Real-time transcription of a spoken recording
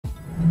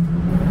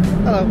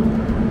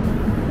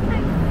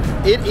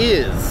Hello. It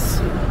is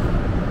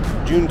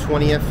June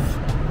 20th,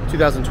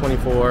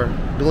 2024,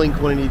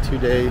 Blink-182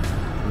 Day.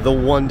 The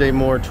One Day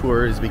More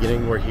tour is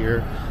beginning. We're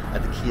here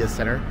at the Kia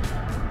Center.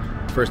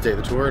 First day of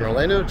the tour in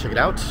Orlando. Check it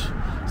out.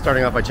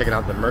 Starting off by checking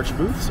out the merch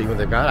booth, seeing what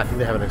they've got. I think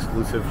they have an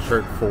exclusive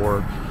shirt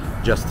for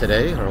just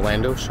today, an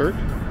Orlando shirt.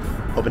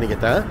 Hoping to get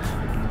that.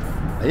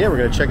 And yeah, we're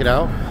going to check it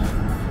out.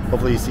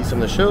 Hopefully you see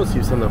some of the shows,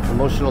 see some of the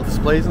promotional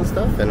displays and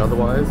stuff, and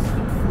otherwise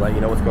let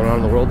you know what's going on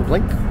in the world of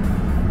Blink.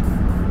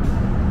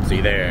 See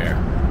you there.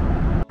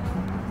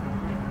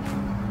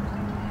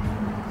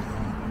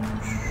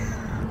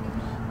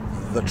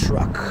 The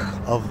truck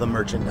of the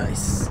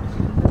merchandise.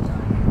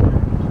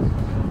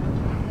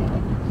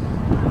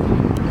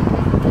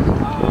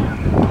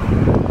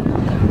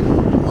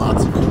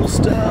 Lots of cool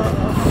stuff.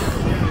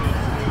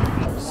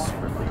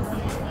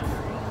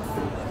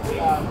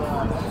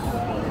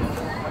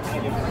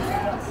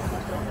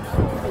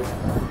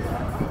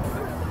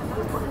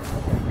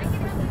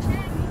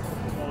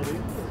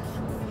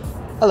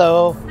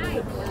 Hello.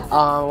 Hi.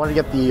 I want to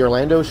get the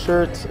Orlando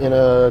shirt in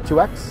a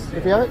 2X,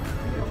 if you have it.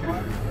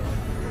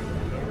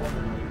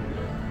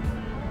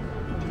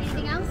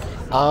 Anything else?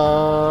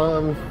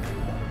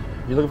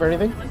 You looking for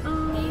anything?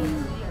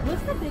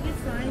 What's the biggest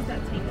size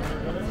that takes?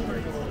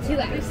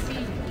 2X.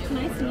 Can I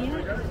see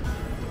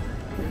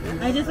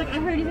it? I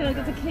heard you said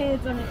it's a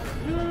kid's. I'm like,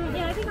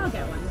 yeah, I think I'll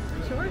get one.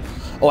 Sure.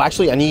 Oh,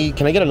 actually,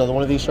 can I get another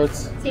one of these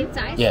shirts? Same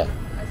size? Yeah.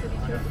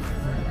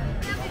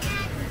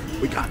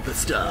 We got the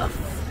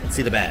stuff.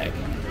 See the bag.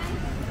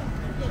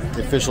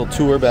 The official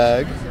tour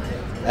bag,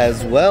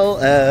 as well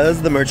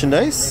as the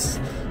merchandise.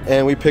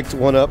 And we picked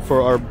one up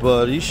for our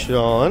buddy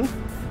Sean.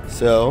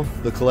 So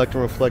the Collect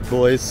and Reflect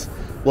boys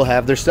will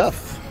have their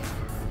stuff.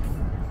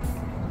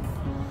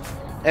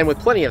 And with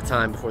plenty of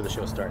time before the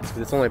show starts,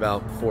 because it's only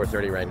about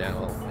 4:30 right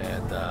now,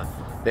 and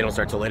they don't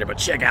start till later. But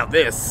check out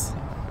this.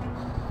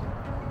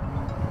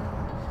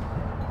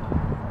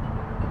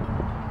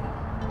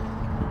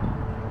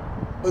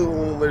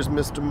 Boom, there's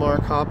Mr. Mark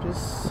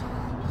Hoppus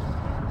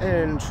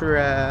and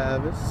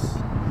Travis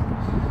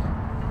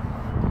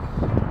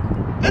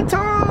and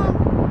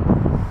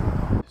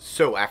Tom.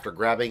 So after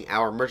grabbing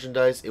our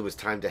merchandise, it was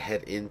time to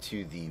head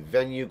into the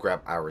venue,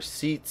 grab our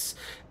seats,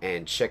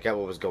 and check out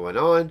what was going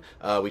on.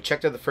 We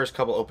checked out the first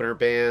couple opener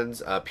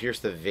bands. Pierce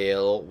the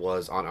Veil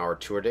was on our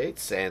tour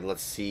dates, and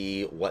let's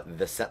see what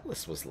the set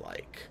list was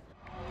like.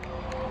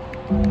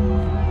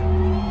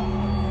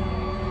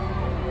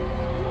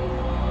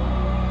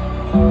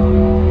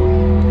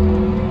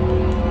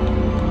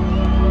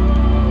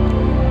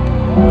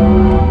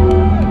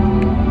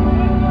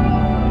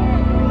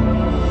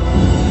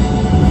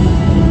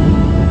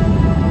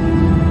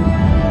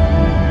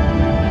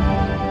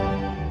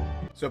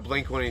 So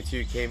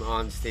Blink-182 came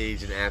on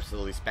stage in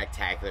absolutely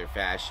spectacular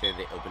fashion.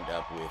 They opened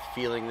up with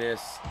Feeling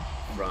This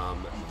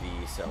from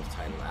the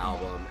self-titled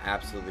album.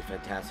 Absolutely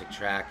fantastic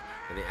track,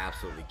 and they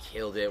absolutely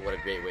killed it. What a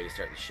great way to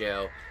start the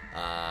show.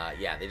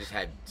 Yeah, they just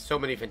had so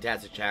many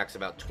fantastic tracks,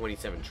 about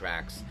 27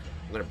 tracks.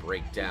 I'm going to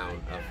break down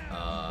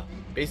of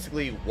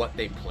basically what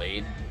they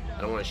played.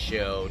 I don't want to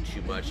show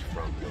too much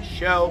from the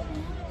show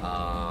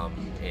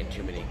and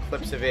too many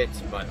clips of it,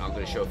 but I'm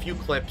going to show a few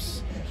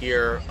clips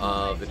here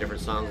of the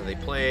different songs that they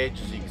played,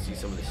 just so you can see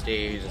some of the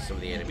stage and some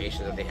of the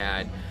animation that they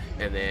had,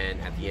 and then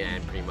at the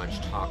end pretty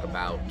much talk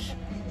about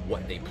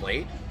what they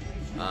played,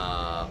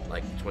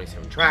 like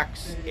 27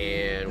 tracks,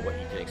 and what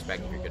you can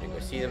expect if you're going to go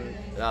see them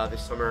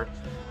this summer,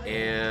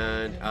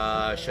 and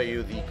show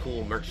you the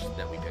cool merch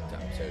that we picked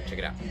up. So check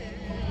it out.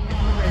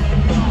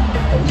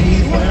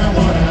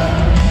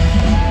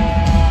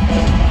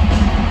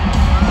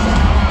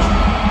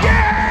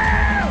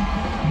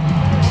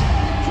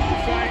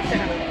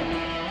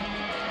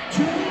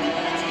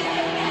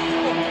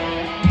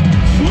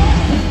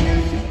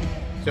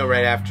 So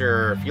right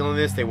after Feeling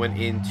This, they went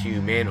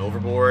into Man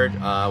Overboard,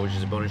 which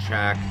is a bonus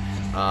track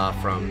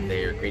from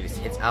their Greatest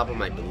Hits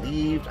album, I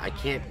believe. I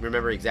can't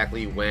remember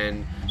exactly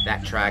when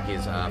that track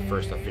is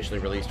first officially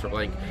released for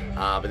Blink,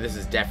 but this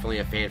is definitely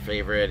a fan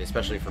favorite,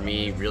 especially for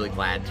me. Really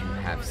glad to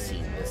have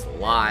seen this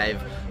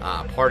live.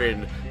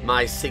 Pardon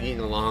my singing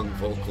along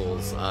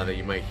vocals that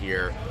you might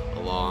hear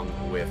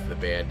along with the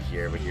band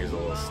here, but here's a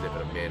little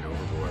snippet of Man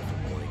Overboard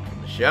from Blink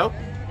from the show.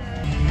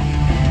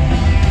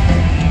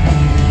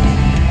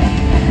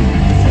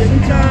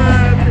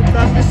 Time to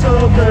talk this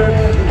over.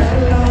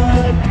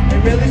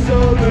 I'm really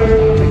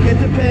sober. We can't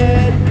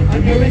depend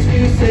on your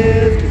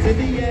excuses, 'cause in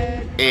the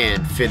end.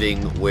 And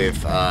fitting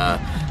with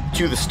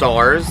To the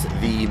Stars,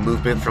 the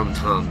movement from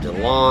Tom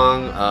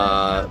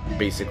DeLonge,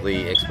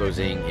 basically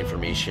exposing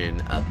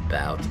information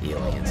about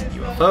aliens and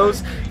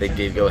UFOs. They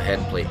did go ahead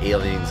and play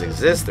Aliens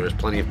Exist. There was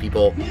plenty of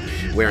people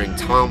wearing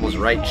Tom Was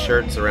Right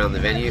shirts around the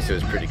venue, so it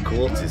was pretty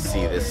cool to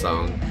see this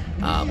song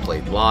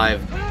played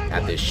live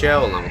at this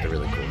show, along with the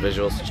really cool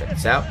visuals. So check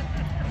this out.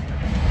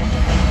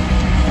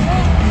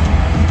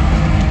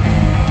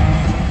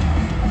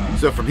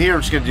 So from here, I'm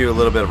just going to do a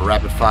little bit of a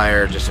rapid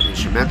fire, just some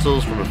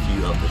instrumentals from a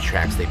few of the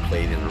tracks they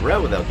played in a row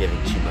without giving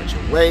too much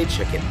away.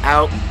 Check it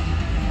out.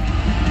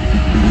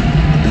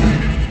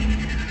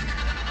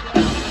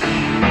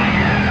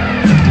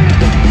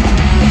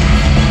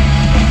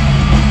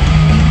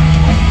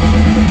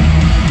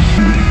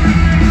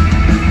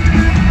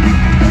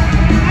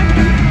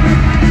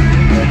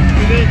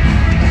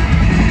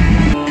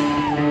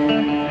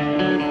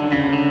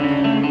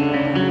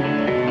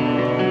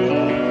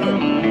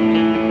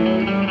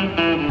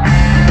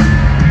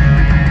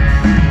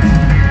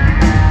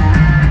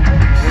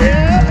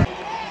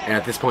 And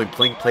at this point,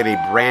 Blink played a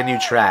brand new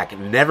track,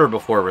 never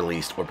before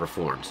released or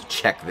performed. So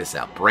check this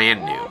out,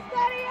 brand new.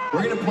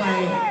 We're gonna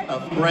play a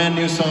brand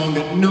new song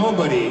that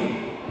nobody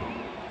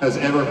has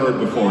ever heard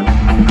before.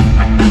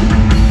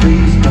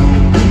 Please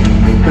don't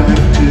bring me back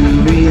to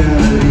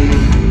reality.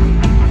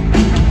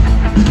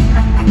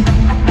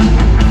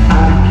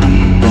 I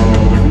keep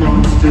all the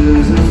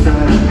monsters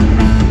inside of me.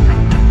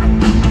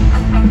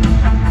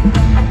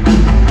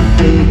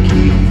 They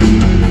keep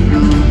feeding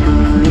on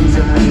my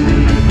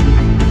anxiety.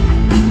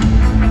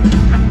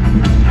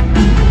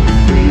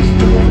 Please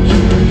don't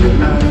change your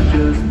life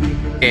just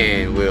because.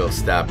 And we'll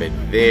stop it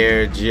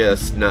there,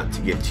 just not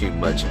to get too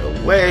much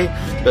away,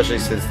 especially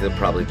since they'll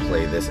probably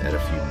play this at a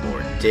few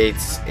more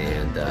dates,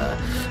 and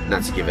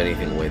not to give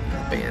anything away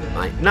that the band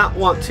might not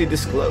want to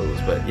disclose.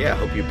 But yeah, I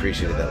hope you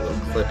appreciated that little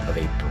clip of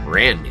a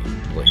brand new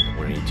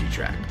Blink-182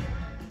 track.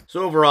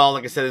 So overall,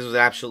 like I said, this was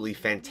an absolutely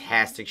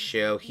fantastic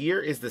show.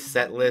 Here is the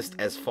set list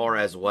as far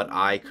as what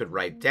I could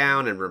write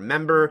down and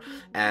remember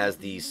as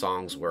these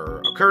songs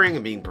were occurring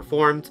and being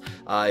performed.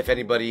 If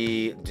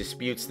anybody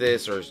disputes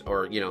this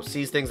or you know,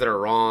 sees things that are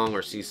wrong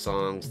or sees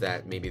songs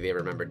that maybe they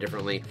remember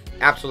differently,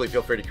 absolutely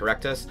feel free to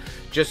correct us.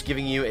 Just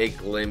giving you a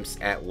glimpse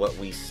at what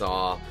we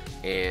saw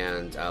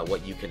and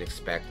what you can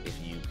expect if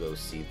you go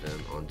see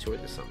them on tour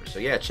this summer. So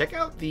yeah, check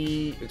out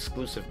the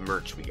exclusive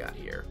merch we got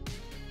here.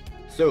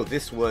 So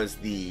this was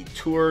the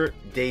tour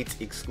date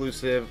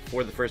exclusive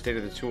for the first date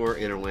of the tour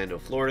in Orlando,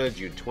 Florida,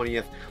 June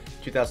 20th,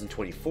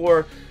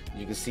 2024.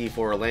 You can see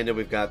for Orlando,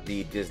 we've got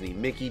the Disney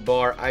Mickey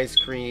Bar ice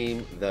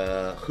cream,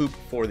 the hoop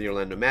for the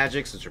Orlando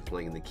Magic, since we're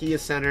playing in the Kia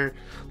Center,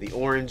 the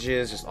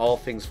oranges, just all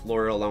things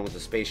Florida, along with the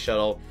space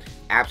shuttle.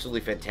 Absolutely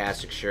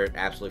fantastic shirt,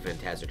 absolutely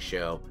fantastic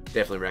show.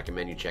 Definitely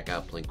recommend you check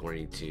out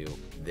Blink-182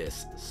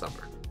 this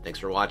summer. Thanks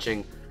for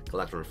watching.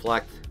 Collect and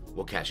Reflect.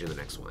 We'll catch you in the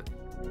next one.